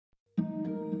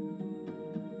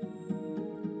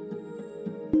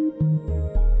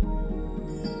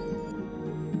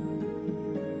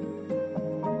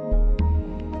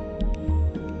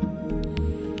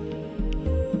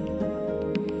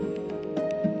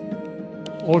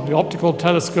ordinary optical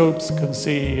telescopes can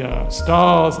see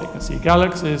stars, they can see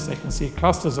galaxies, they can see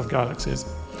clusters of galaxies,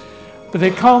 but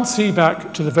they can't see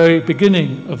back to the very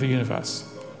beginning of the universe.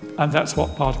 And that's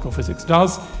what particle physics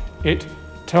does. It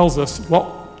tells us what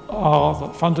are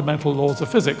the fundamental laws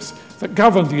of physics that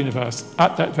govern the universe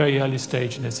at that very early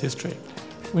stage in its history.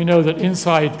 We know that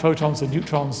inside protons and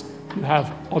neutrons you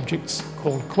have objects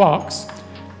called quarks,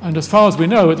 and as far as we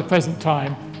know at the present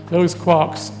time, those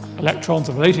quarks, electrons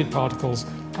and related particles,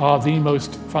 are the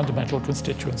most fundamental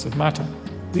constituents of matter.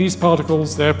 These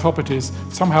particles, their properties,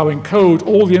 somehow encode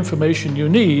all the information you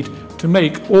need to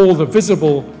make all the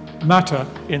visible matter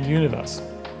in the universe.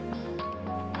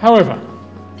 However,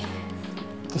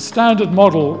 the standard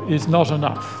model is not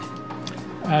enough.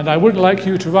 And I wouldn't like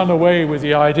you to run away with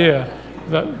the idea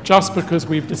that just because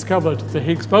we've discovered the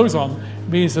Higgs boson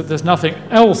means that there's nothing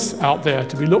else out there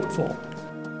to be looked for.